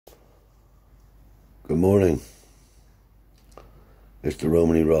Good morning, Mr.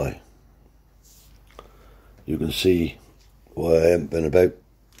 Romany Rye. You can see why I haven't been about.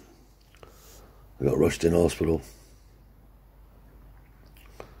 I got rushed in hospital.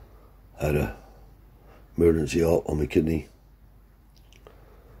 Had a emergency op on my kidneys,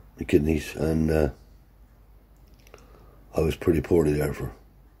 and I was pretty poorly there for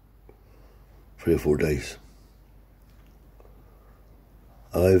 3 or 4 days.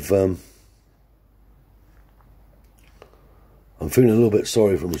 I'm feeling a little bit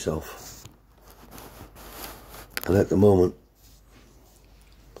sorry for myself, and at the moment,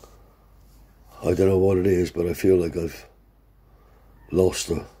 I don't know what it is, but I feel like I've lost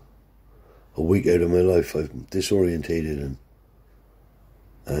a week out of my life. I'm disorientated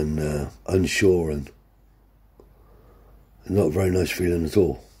and unsure, and not a very nice feeling at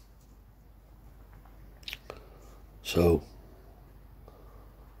all. So,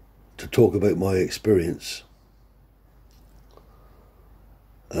 to talk about my experience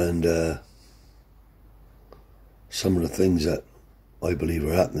and some of the things that I believe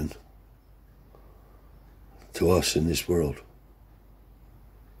are happening to us in this world,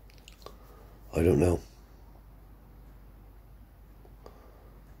 I don't know.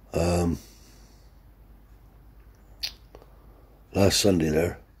 Last Sunday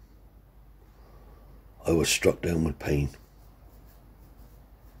there, I was struck down with pain.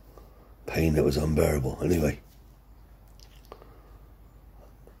 Pain that was unbearable. Anyway,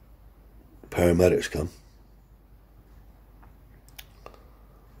 paramedics come.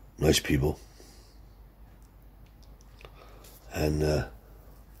 Nice people. And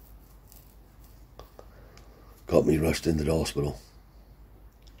got me rushed into the hospital.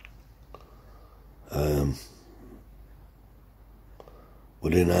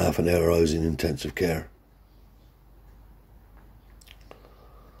 Within half an hour I was in intensive care.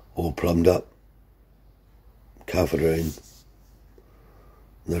 All plumbed up. Catheter in.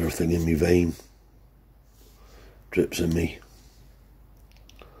 Another thing in me vein. Drips in me.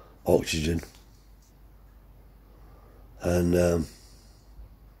 Oxygen. And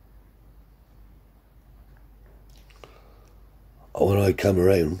when I come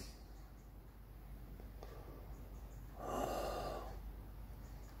around,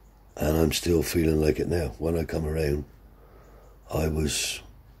 and I'm still feeling like it now, when I come around, I don't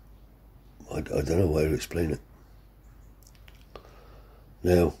know how to explain it.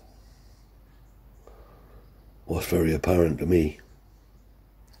 Now, what's very apparent to me,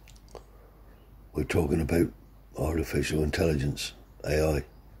 we're talking about artificial intelligence, AI.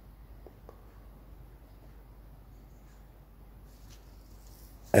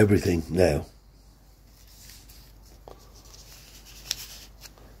 Everything now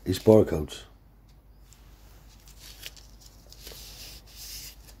is barcodes.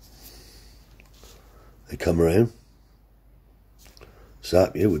 They come around,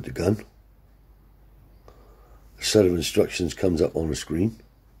 zap you with the gun. A set of instructions comes up on the screen.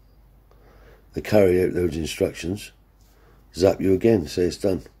 They carry out those instructions, zap you again, say it's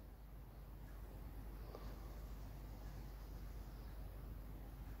done.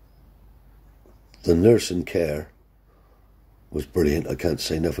 The nursing care was brilliant. I can't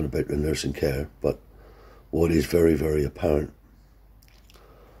say nothing about the nursing care, but what is very, very apparent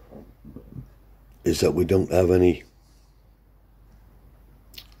is that we don't have any,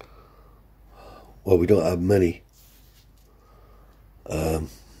 we don't have many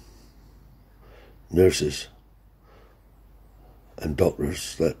nurses and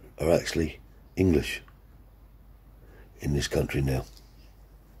doctors that are actually English in this country now.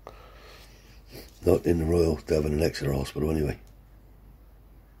 Not in the Royal Devon and Exeter Hospital anyway.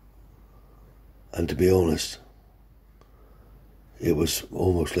 And to be honest, it was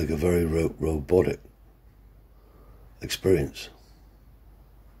almost like a very robotic experience.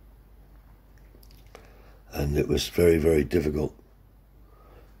 And it was very, very difficult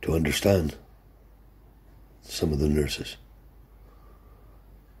to understand some of the nurses.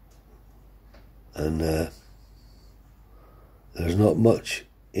 And there's not much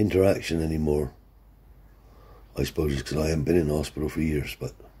interaction anymore. I suppose it's because I haven't been in hospital for years,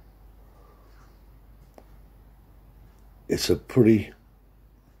 but it's a pretty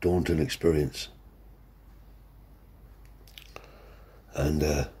daunting experience.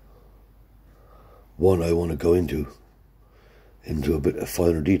 And one I want to go into a bit of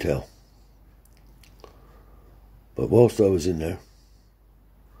finer detail. But whilst I was in there,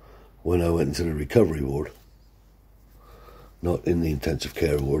 when I went into the recovery ward, not in the intensive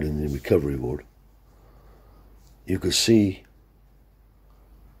care ward, in the recovery ward, you could see,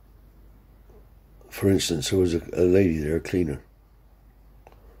 for instance, there was a lady there, a cleaner,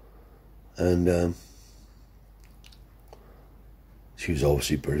 and She was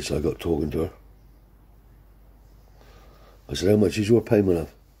obviously British, so I got talking to her. I said, how much is your payment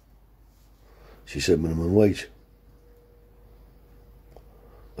of? She said, minimum wage.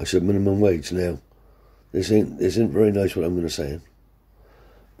 I said, minimum wage. Now, this isn't very nice what I'm going to say,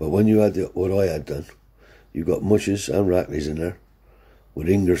 but when you had what I had done, you got mushes and rackleys in there, with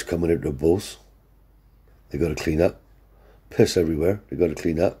ingers coming out their bowls. They got to clean up. Piss everywhere. They got to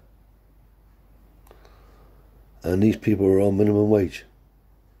clean up. And these people are on minimum wage.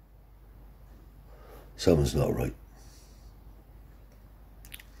 Something's not right.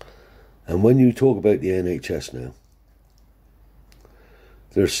 And when you talk about the NHS now,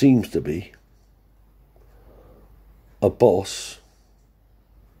 there seems to be a boss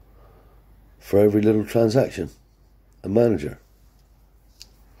for every little transaction, a manager.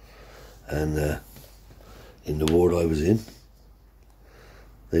 And in the ward I was in,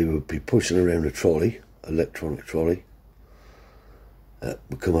 they would be pushing around a trolley, electronic trolley,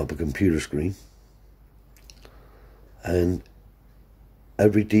 would come up a computer screen, and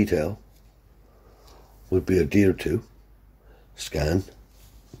every detail would be adhered to, scanned,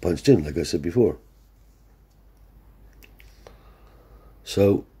 punched in, like I said before.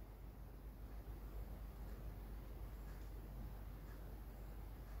 So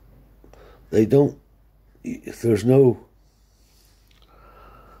they don't, there's no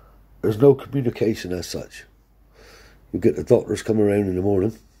communication as such. You get the doctors come around in the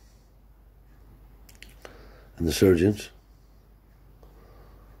morning and the surgeons.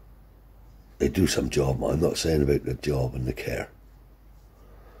 They do some job. I'm not saying about the job and the care.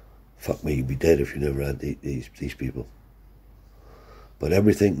 Fuck me, you'd be dead if you never had these people. But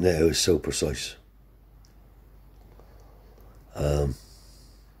everything now is so precise.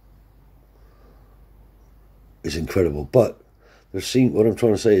 It's incredible. But what I'm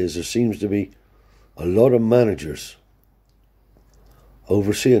trying to say is there seems to be a lot of managers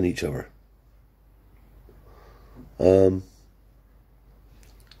overseeing each other.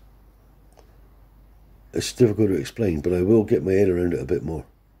 It's difficult to explain, but I will get my head around it a bit more.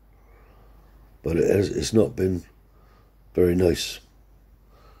 But it's not been very nice.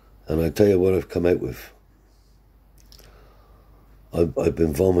 And I tell you what I've come out with. I've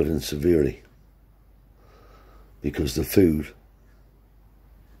been vomiting severely. Because the food,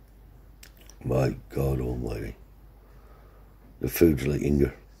 my God almighty, the food's like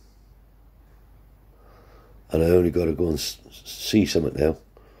Inger. And I only got to go and see something now,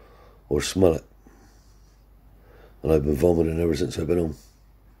 or smell it. And I've been vomiting ever since I've been home.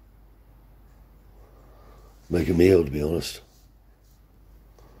 Making me ill, to be honest.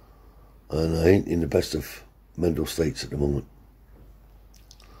 And I ain't in the best of mental states at the moment.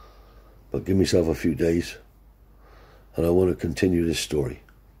 But give myself a few days, and I want to continue this story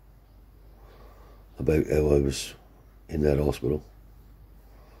about how I was in that hospital.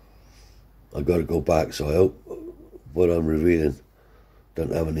 I've got to go back, so I hope what I'm revealing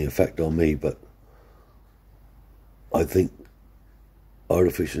doesn't have any effect on me, but I think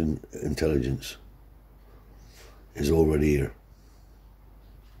artificial intelligence is already here.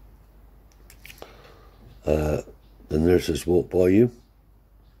 The nurses walk by you,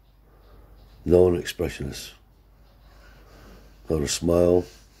 non-expressionless. Not a smile,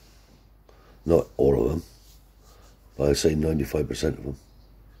 not all of them, but I'd say 95% of them.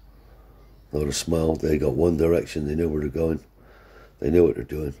 Not a smile. They got one direction, they know where they're going, they know what they're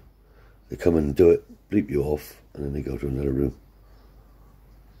doing. They come in and do it, bleep you off, and then they go to another room.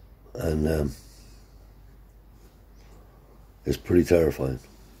 And it's pretty terrifying.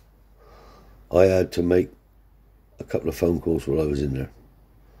 I had to make a couple of phone calls while I was in there,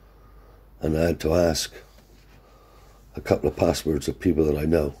 and I had to ask a couple of passwords of people that I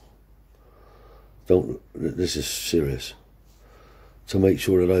know. This is serious, to make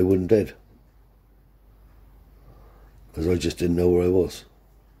sure that I wasn't dead, because I just didn't know where I was.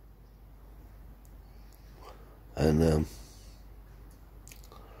 And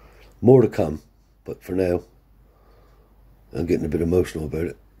more to come, but for now I'm getting a bit emotional about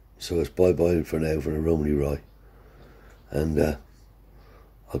it, so it's bye-bye for now for the Romany Rye, and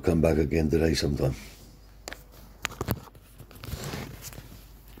I'll come back again today sometime.